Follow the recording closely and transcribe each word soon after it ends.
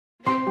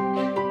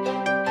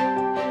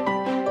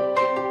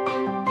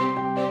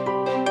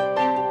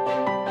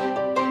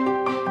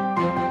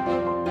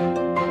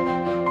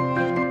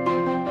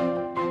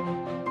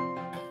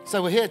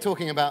So we're here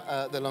talking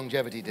about the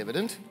longevity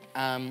dividend.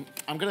 I'm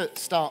going to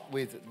start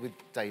with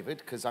David,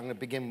 because I'm going to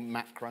begin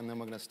macro and then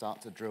we're going to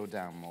start to drill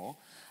down more.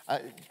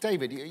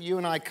 David, you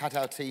and I cut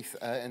our teeth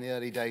in the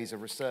early days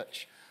of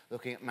research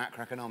looking at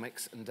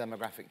macroeconomics and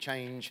demographic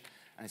change,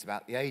 and it's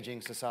about the aging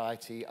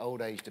society,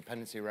 old age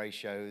dependency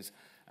ratios,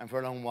 and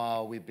for a long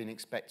while we've been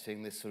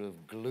expecting this sort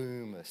of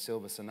gloom, a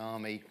silver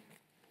tsunami,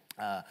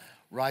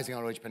 rising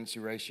old age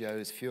dependency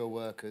ratios, fewer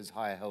workers,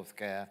 higher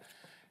healthcare.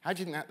 How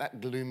do you think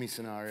that gloomy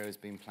scenario has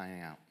been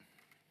playing out?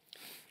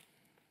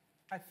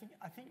 I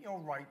think you're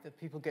right that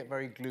people get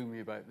very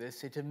gloomy about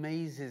this. It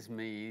amazes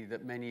me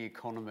that many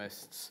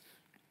economists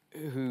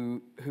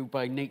who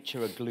by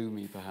nature are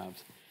gloomy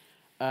perhaps,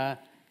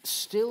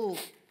 still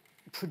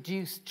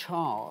produce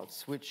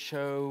charts which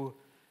show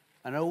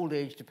an old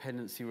age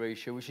dependency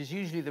ratio, which is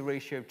usually the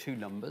ratio of two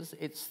numbers.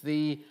 It's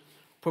the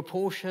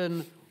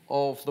proportion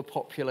of the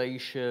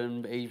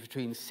population aged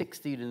between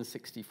 16 and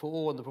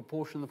 64, and the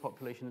proportion of the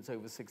population that's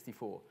over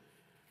 64.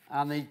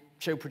 And they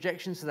show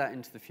projections of that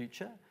into the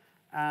future.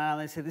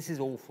 And they say, this is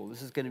awful.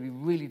 This is going to be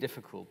really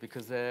difficult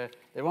because there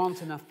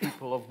aren't enough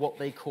people of what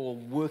they call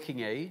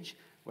working age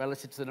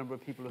relative to the number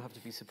of people who have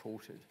to be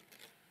supported.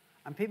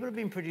 And people have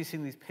been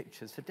producing these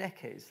pictures for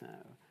decades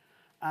now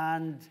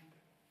and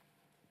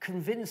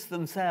convinced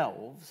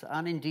themselves,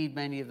 and indeed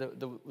many of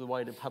the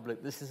wider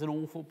public, this is an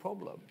awful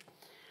problem.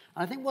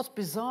 And I think what's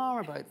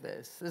bizarre about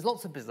this, there's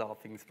lots of bizarre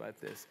things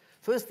about this.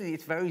 Firstly,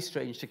 it's very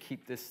strange to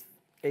keep these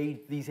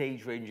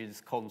age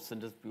ranges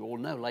constant. As we all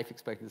know, life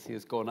expectancy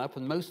has gone up,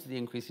 and most of the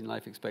increase in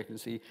life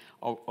expectancy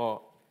are,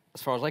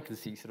 as far as I can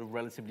see, sort of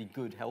relatively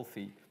good,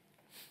 healthy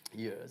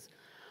years.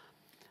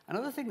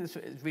 Another thing that's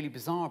really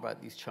bizarre about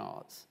these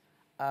charts,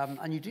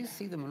 and you do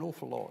see them an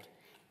awful lot,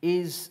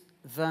 is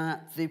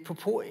that the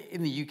proportion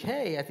in the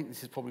UK, I think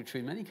this is probably true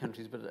in many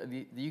countries, but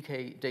the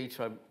UK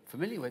data I'm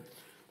familiar with,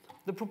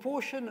 the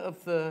proportion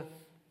of the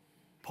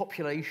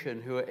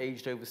population who are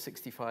aged over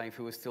 65,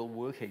 who are still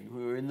working,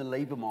 who are in the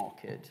labour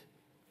market,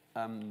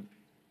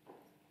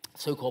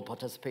 so-called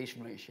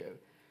participation ratio,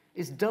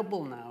 is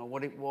double now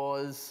what it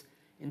was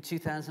in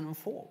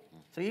 2004.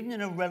 So even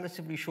in a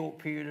relatively short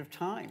period of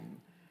time,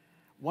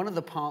 one of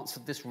the parts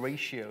of this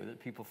ratio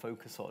that people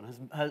focus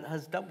on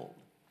has doubled.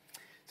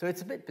 So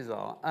it's a bit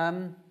bizarre.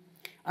 And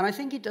I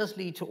think it does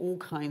lead to all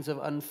kinds of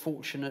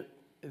unfortunate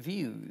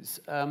views.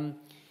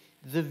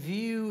 The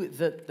view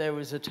that there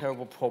is a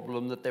terrible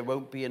problem, that there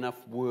won't be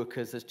enough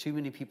workers, there's too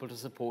many people to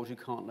support who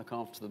can't look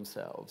after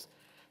themselves,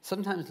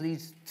 sometimes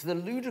leads to the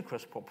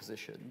ludicrous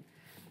proposition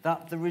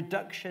that the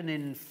reduction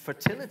in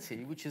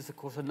fertility, which is, of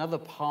course, another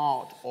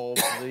part of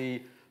the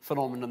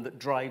phenomenon that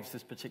drives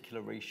this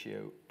particular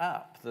ratio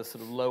up, the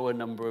sort of lower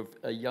number of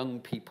young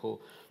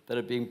people that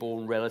are being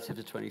born relative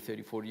to 20,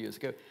 30, 40 years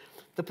ago,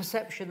 the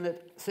perception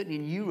that, certainly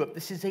in Europe,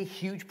 this is a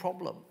huge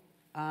problem,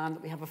 and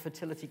that we have a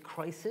fertility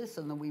crisis,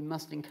 and that we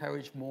must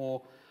encourage more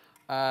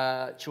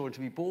children to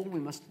be born. We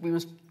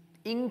must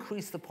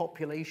increase the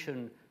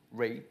population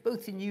rate,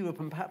 both in Europe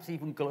and perhaps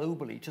even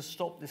globally, to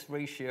stop this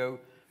ratio,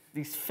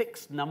 these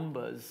fixed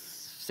numbers,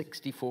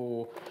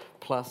 64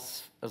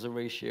 plus as a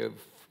ratio of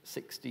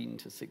 16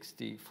 to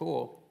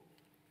 64.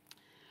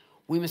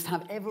 We must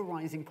have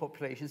ever-rising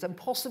populations and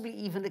possibly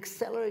even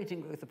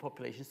accelerating growth of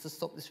populations to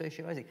stop this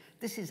ratio rising.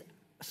 This is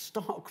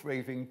stark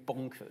raving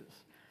bonkers.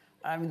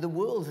 I mean, the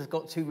world has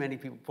got too many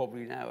people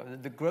probably now.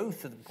 The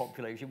growth of the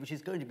population, which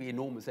is going to be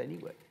enormous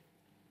anyway,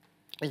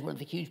 is one of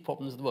the huge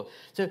problems of the world.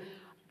 So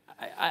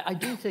I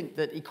do think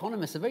that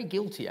economists are very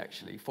guilty,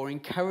 actually, for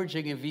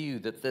encouraging a view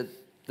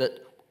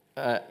that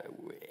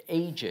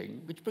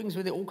aging, which brings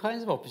with it all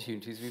kinds of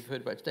opportunities we've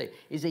heard about today,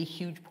 is a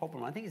huge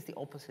problem. I think it's the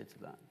opposite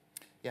of that.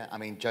 Yeah, I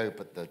mean, Joe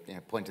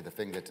pointed the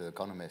finger to the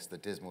economists, the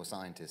dismal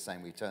scientists,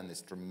 saying we turn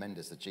this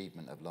tremendous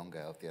achievement of longer,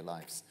 healthier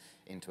lives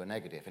into a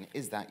negative. And it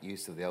is that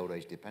use of the old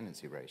age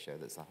dependency ratio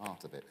that's the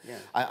heart of it. Yeah.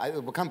 I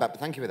will come back, but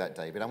thank you for that,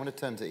 David. I want to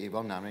turn to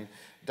Yvonne now. I mean,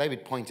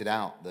 David pointed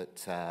out that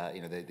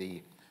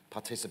the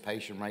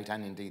participation rate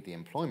and indeed the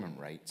employment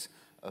rate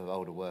of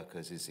older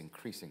workers is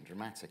increasing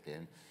dramatically.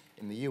 And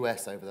in the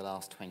US over the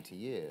last 20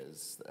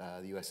 years,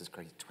 the US has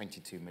created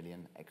 22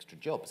 million extra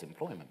jobs,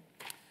 employment.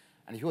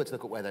 And if you were to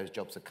look at where those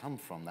jobs have come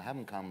from, they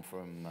haven't come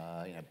from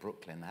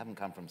Brooklyn, they haven't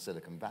come from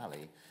Silicon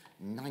Valley.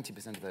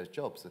 90% of those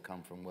jobs have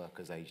come from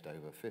workers aged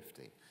over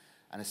 50.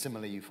 And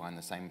similarly, you find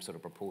the same sort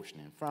of proportion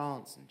in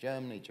France and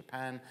Germany,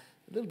 Japan,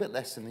 a little bit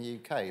less in the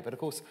UK. But of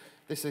course,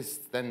 this is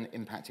then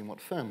impacting what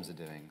firms are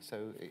doing.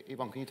 So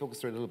Yvonne, can you talk us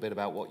through a little bit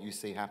about what you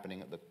see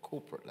happening at the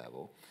corporate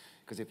level?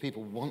 Because if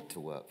people want to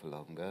work for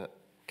longer,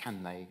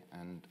 can they,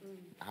 and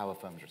how are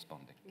firms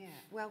responding? Yeah,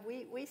 well,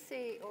 we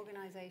see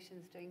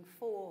organisations doing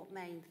four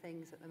main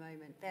things at the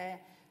moment. They're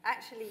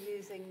actually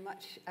using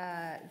much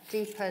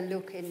deeper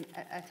look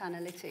at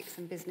analytics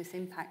and business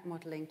impact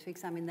modelling to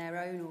examine their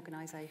own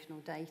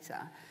organisational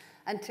data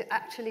and to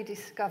actually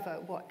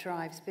discover what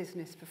drives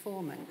business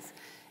performance.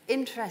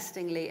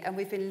 Interestingly, and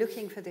we've been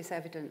looking for this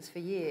evidence for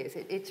years,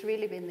 it's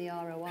really been the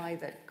ROI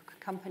that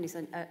companies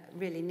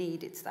really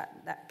need. It's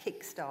that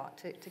kickstart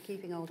to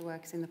keeping older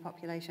workers in the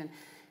population.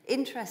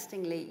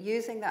 Interestingly,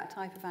 using that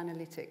type of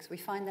analytics, we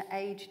find that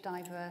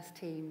age-diverse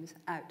teams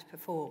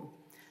outperform.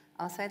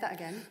 I'll say that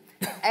again.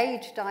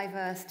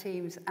 Age-diverse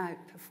teams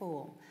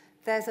outperform.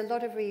 There's a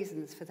lot of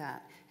reasons for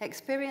that.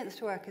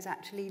 Experienced workers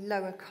actually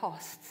lower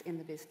costs in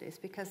the business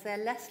because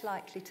they're less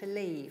likely to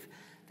leave.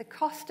 The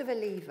cost of a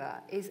leaver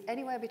is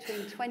anywhere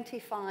between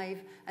 25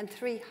 and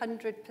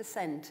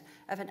 300%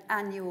 of an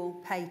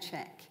annual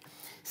paycheck.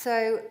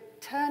 So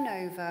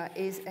turnover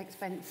is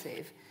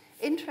expensive.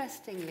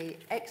 Interestingly,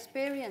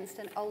 experienced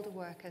and older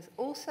workers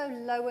also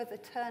lower the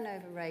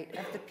turnover rate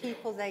of the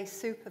people they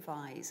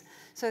supervise.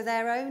 So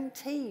their own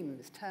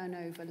teams turn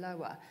over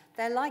lower.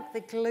 They're like the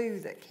glue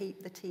that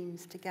keep the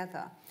teams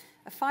together.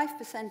 A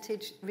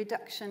 5%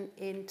 reduction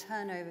in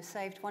turnover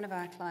saved one of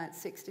our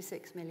clients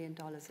 $66 million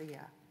a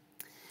year.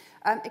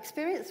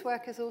 Experienced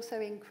workers also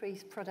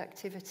increase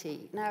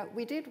productivity. Now,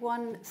 we did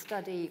one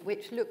study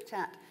which looked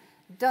at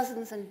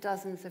dozens and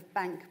dozens of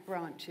bank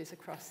branches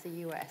across the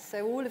US.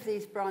 So all of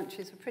these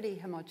branches were pretty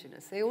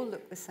homogenous. They all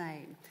look the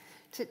same.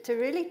 To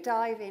really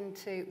dive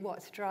into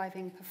what's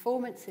driving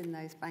performance in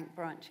those bank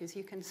branches,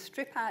 you can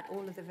strip out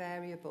all of the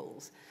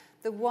variables.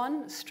 The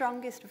one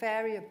strongest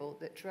variable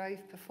that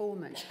drove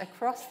performance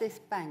across this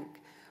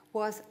bank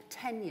was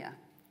tenure,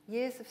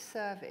 years of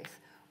service.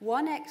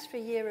 One extra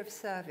year of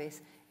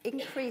service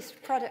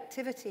increased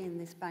productivity in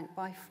this bank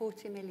by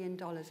 $40 million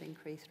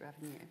increased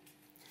revenue.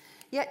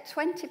 Yet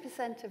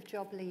 20% of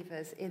job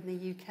leavers in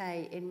the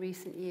UK in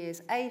recent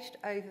years, aged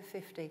over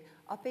 50,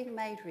 are being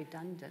made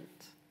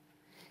redundant.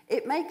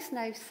 It makes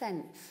no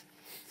sense.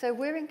 So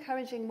we're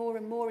encouraging more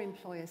and more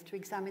employers to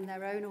examine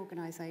their own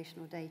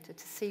organisational data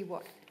to see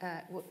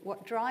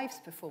what drives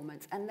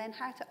performance and then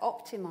how to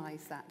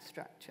optimise that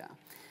structure.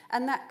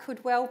 And that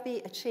could well be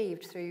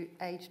achieved through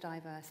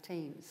age-diverse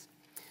teams.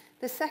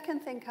 The second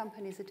thing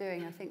companies are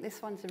doing, I think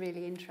this one's a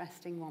really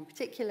interesting one,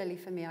 particularly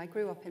for me. I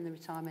grew up in the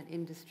retirement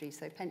industry,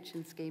 so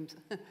pension schemes,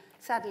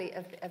 sadly,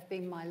 have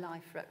been my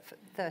life for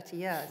 30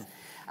 years.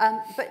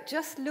 But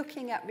just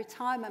looking at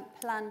retirement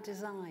plan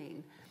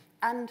design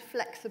and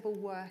flexible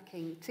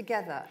working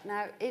together.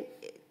 Now,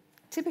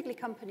 typically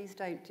companies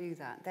don't do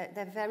that.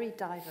 They're very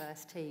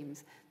diverse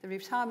teams. The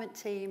retirement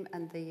team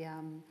and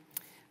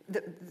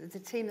the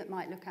team that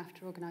might look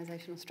after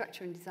organisational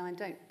structure and design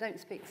don't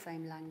speak the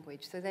same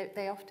language, so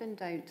they often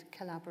don't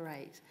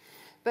collaborate.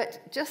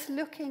 But just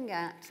looking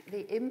at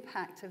the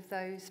impact of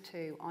those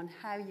two on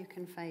how you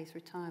can phase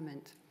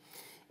retirement,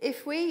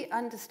 if we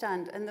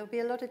understand, and there'll be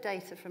a lot of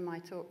data from my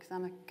talk because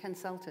I'm a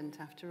consultant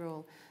after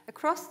all,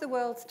 across the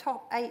world's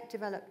top 8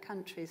 developed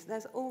countries,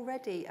 there's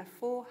already a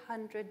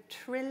 $400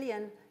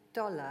 trillion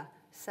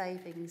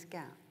savings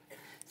gap.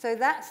 So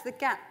that's the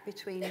gap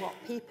between what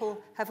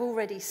people have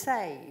already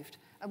saved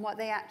and what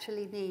they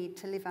actually need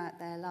to live out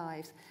their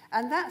lives.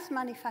 And that's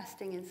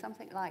manifesting in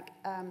something like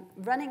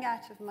running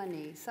out of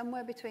money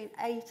somewhere between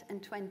 8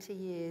 and 20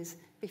 years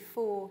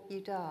before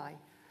you die.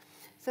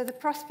 So the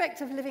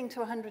prospect of living to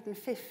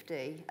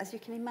 150, as you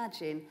can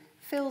imagine,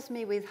 fills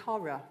me with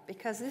horror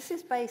because this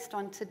is based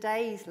on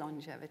today's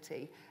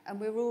longevity and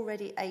we're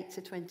already 8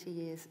 to 20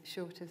 years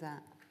short of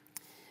that.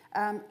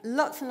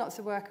 Lots and lots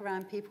of work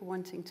around people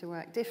wanting to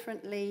work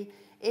differently.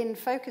 In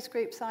focus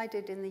groups I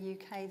did in the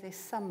UK this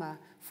summer,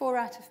 4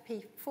 out of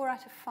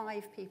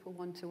 5 people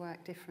want to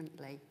work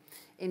differently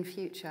in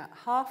future.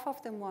 Half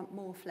of them want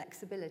more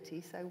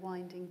flexibility, so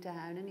winding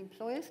down, and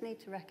employers need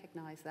to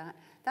recognise that.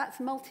 That's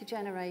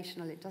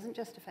multi-generational. It doesn't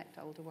just affect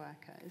older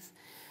workers.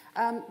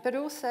 But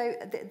also,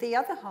 the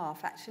other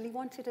half actually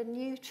wanted a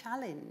new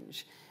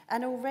challenge,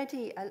 and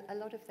already a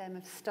lot of them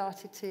have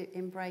started to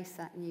embrace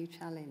that new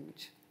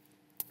challenge.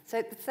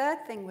 So the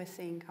third thing we're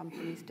seeing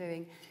companies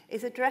doing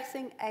is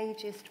addressing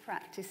ageist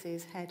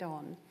practices head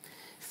on.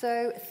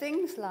 So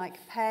things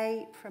like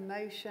pay,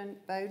 promotion,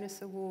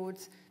 bonus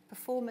awards,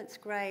 performance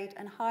grade,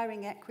 and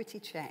hiring equity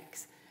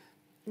checks,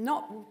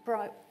 not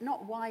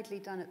widely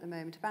done at the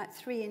moment. About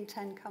 3 in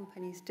 10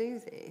 companies do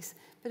this,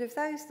 but of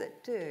those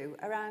that do,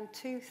 around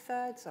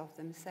 2/3 of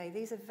them say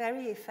these are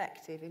very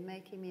effective in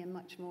making me a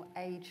much more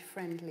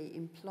age-friendly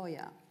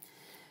employer.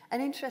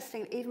 And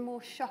interesting, even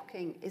more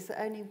shocking, is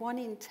that only 1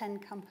 in 10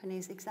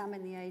 companies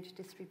examine the age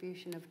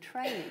distribution of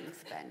training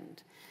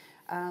spend.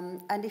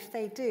 And if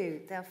they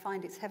do, they'll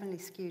find it's heavily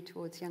skewed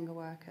towards younger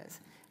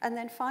workers. And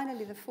then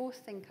finally, the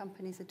fourth thing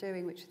companies are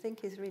doing, which I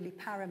think is really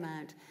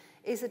paramount,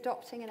 is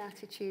adopting an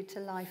attitude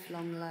to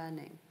lifelong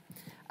learning.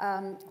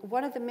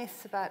 One of the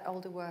myths about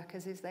older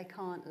workers is they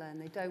can't learn,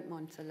 they don't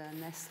want to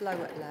learn, they're slow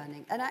at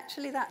learning. And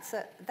actually that's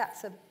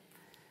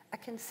a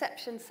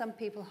conception some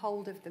people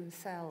hold of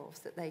themselves,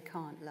 that they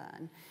can't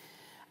learn.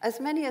 As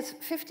many as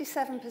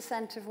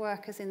 57% of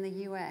workers in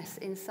the US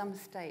in some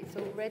states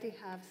already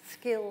have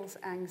skills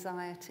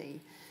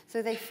anxiety.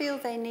 So they feel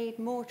they need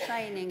more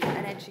training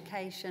and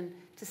education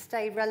to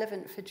stay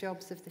relevant for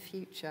jobs of the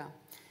future.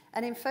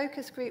 And in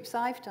focus groups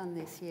I've done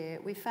this year,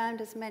 we found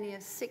as many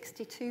as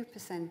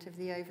 62% of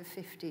the over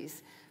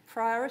 50s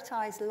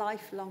prioritise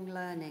lifelong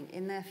learning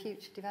in their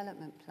future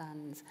development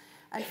plans.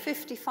 And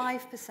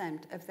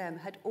 55% of them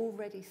had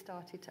already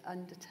started to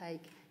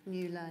undertake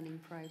new learning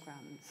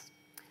programs.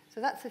 So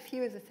that's a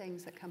few of the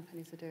things that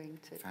companies are doing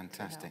to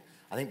Fantastic. help.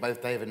 I think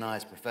both Dave and I,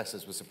 as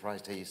professors, were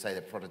surprised to hear you say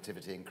that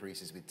productivity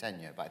increases with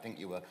tenure, but I think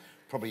you were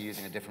probably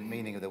using a different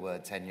meaning of the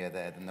word tenure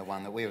there than the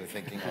one that we were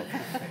thinking of.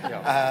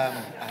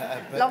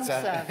 Long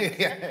service.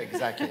 Yeah,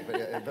 exactly,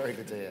 but very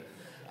good to hear.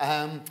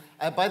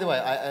 By the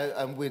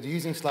way, we're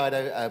using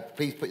Slido.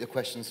 Please put your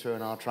questions through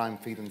and I'll try and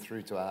feed them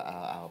through to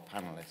our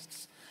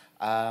panelists.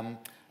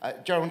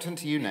 Joe, I want to turn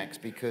to you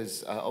next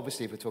because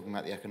obviously if we're talking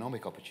about the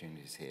economic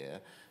opportunities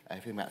here,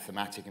 if you're thinking about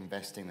thematic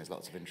investing, there's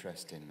lots of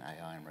interest in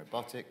AI and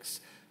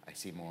robotics. I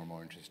see more and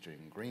more interest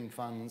in green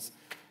funds.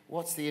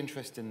 What's the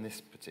interest in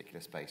this particular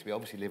space? We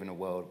obviously live in a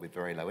world with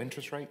very low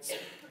interest rates.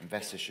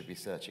 Investors should be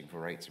searching for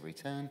rates of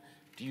return.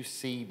 Do you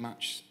see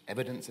much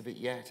evidence of it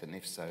yet? And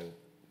if so,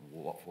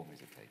 what form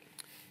is it taking?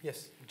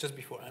 Yes, just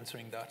before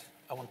answering that,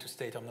 I want to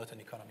state I'm not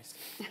an economist.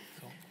 So,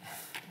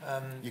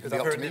 you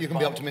can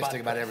be optimistic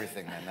about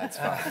everything then, that's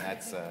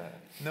fine.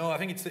 No, I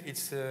think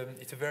it's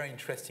a very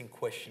interesting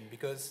question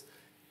because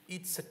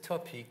it's a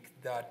topic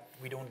that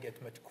we don't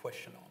get much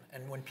question on.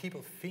 And when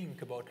people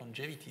think about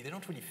longevity, they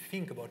don't really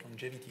think about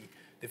longevity.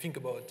 They think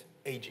about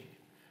aging.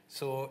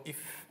 So if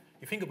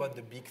you think about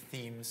the big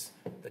themes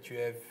that you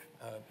have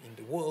in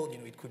the world,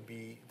 it could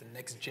be the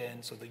next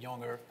gen, so the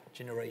younger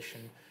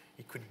generation.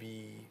 It could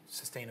be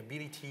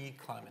sustainability,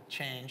 climate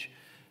change.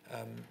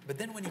 But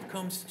then when it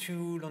comes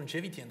to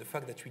longevity and the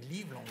fact that we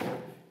live longer,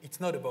 it's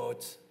not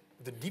about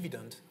the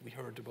dividend. We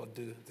heard about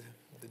the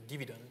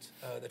dividend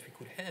that we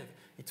could have.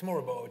 It's more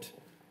about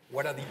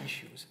what are the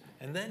issues.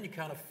 And then you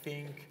kind of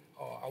think,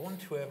 oh, I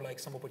want to have like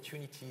some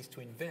opportunities to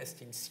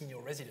invest in senior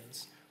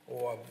residence,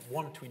 or I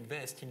want to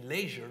invest in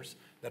leisures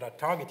that are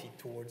targeted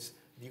towards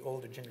the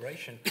older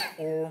generation,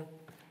 or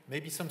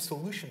maybe some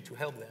solution to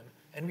help them.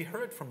 And we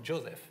heard from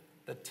Joseph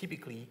that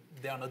typically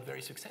they are not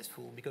very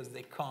successful because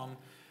they come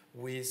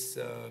with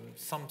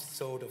some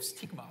sort of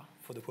stigma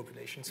for the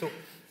population. So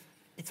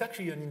it's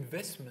actually an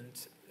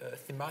investment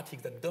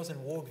thematic that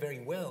doesn't work very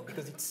well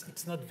because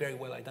it's not very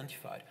well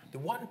identified. The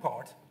one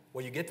part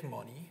where you get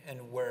money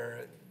and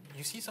where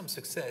you see some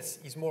success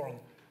is more on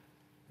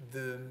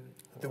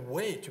the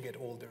way to get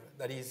older,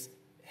 that is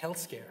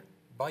healthcare,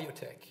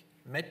 biotech,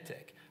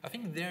 medtech. I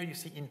think there you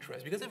see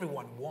interest because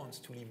everyone wants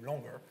to live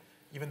longer,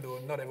 even though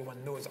not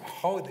everyone knows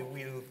how they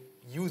will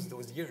use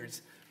those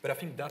years. But I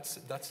think that's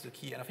the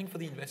key. And I think for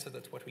the investor,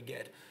 that's what we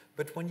get.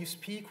 But when you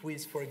speak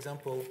with, for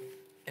example,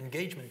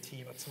 engagement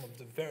team at some of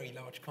the very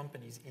large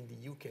companies in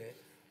the UK,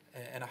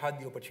 and I had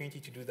the opportunity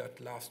to do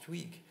that last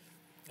week,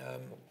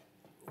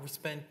 we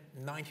spent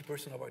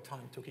 90% of our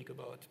time talking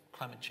about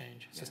climate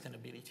change,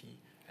 sustainability.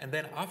 And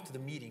then after the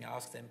meeting, I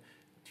asked them,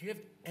 do you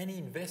have any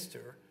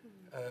investor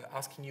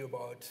asking you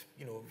about,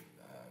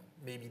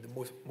 maybe the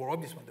more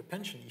obvious one, the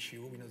pension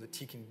issue, the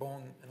ticking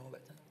bomb and all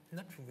that?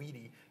 Not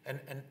really.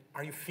 And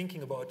are you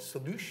thinking about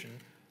solution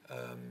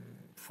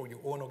for your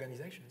own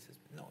organization? He says,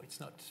 no, it's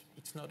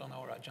not on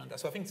our agenda.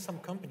 So I think some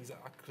companies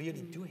are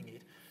clearly doing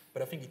it,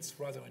 but I think it's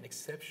rather an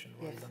exception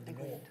rather than the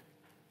norm.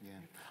 Yeah,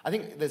 I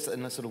think there's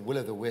a sort of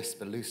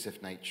will-o'-the-wisp,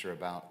 elusive nature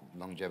about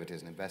longevity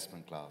as an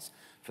investment class.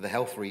 For the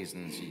health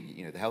reasons,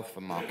 the health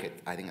of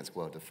market, I think that's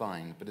well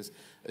defined. But as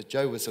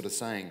Joe was sort of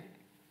saying,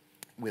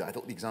 I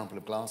thought the example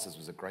of glasses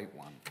was a great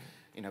one.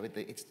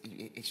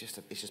 It's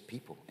just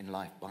people in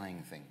life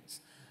buying things.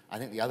 I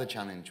think the other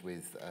challenge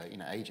with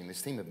aging,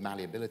 this theme of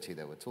malleability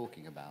that we're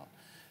talking about,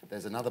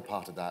 there's another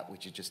part of that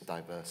which is just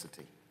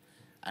diversity.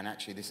 And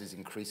actually this is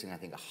increasing, I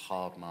think, a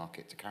hard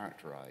market to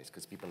characterize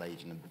because people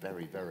age in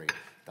very, very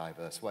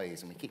diverse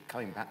ways. And we keep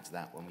coming back to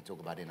that when we talk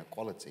about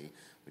inequality,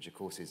 which of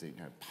course is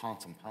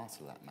part and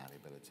parcel of that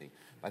malleability.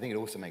 But I think it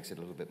also makes it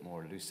a little bit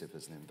more elusive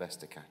as an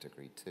investor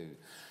category too.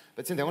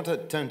 But Cynthia, I want to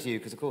turn to you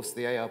because of course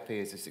the AARP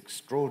is this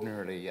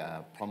extraordinarily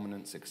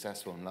prominent,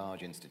 successful and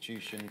large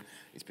institution.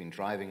 It's been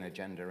driving an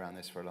agenda around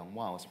this for a long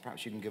while. So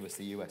perhaps you can give us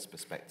the US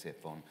perspective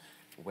on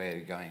where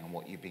you're going and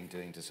what you've been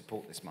doing to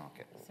support this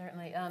market.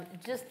 Certainly.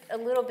 Just a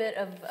little bit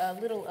of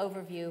a little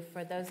overview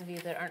for those of you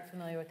that aren't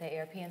familiar with the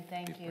AARP, and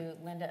thank you,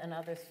 Linda and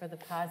others, for the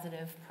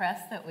positive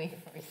press that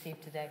we've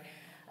received today.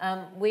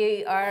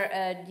 We are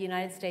a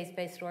United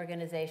States-based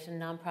organization,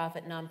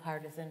 nonprofit,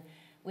 nonpartisan.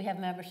 We have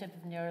membership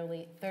of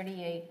nearly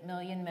 38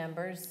 million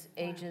members,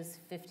 ages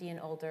 50 and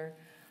older.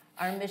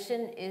 Our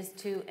mission is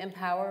to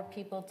empower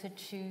people to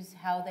choose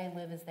how they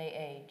live as they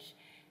age.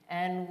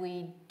 And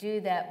we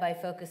do that by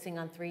focusing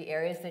on 3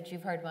 areas that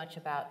you've heard much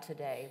about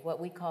today, what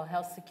we call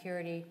health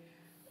security,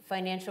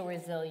 financial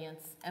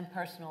resilience, and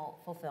personal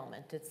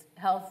fulfillment. It's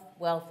health,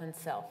 wealth, and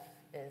self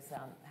is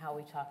how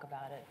we talk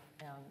about it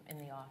in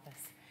the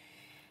office.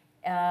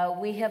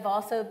 We have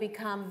also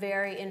become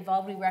very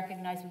involved. We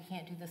recognize we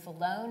can't do this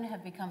alone,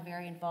 have become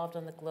very involved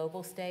on the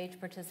global stage,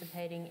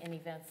 participating in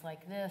events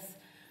like this,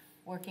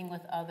 working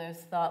with others,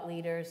 thought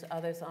leaders,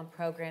 others on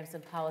programs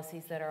and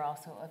policies that are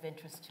also of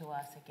interest to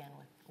us, again,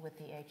 with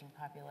the aging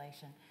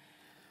population.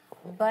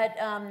 But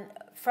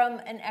from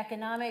an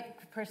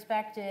economic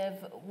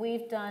perspective,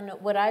 we've done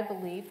what I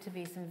believe to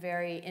be some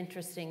very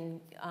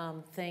interesting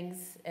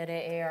things at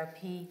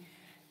AARP.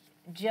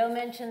 Joe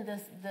mentioned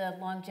the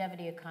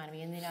longevity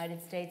economy. In the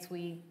United States,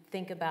 we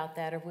think about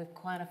that, or we've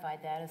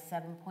quantified that as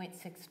 $7.6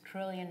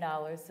 trillion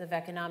of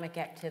economic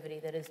activity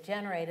that is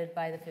generated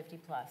by the 50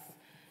 plus,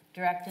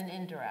 direct and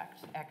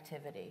indirect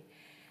activity.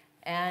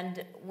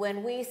 And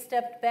when we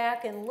stepped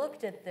back and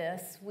looked at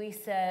this, we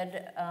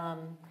said,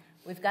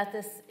 we've got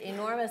this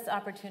enormous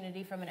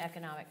opportunity from an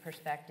economic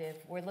perspective.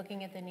 We're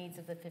looking at the needs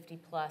of the 50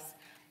 plus.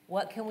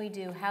 What can we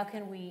do? How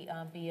can we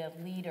be a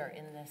leader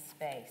in this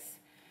space?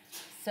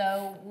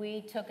 So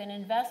we took an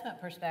investment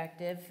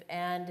perspective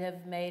and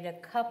have made a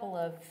couple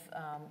of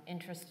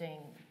interesting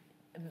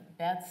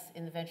bets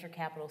in the venture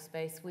capital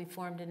space. We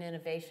formed an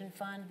innovation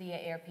fund, the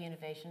AARP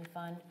Innovation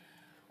Fund,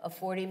 a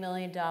 $40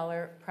 million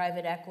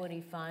private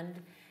equity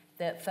fund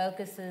that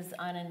focuses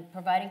on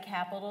providing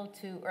capital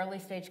to early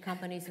stage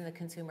companies in the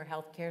consumer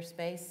healthcare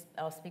space.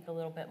 I'll speak a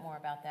little bit more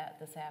about that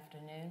this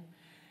afternoon.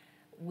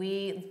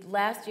 We,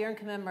 last year in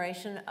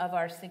commemoration of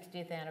our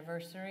 60th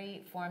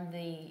anniversary, formed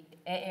the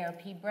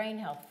AARP Brain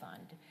Health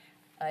Fund,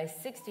 a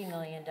 $60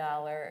 million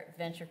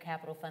venture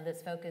capital fund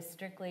that's focused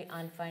strictly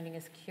on finding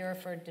a cure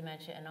for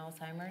dementia and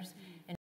Alzheimer's. And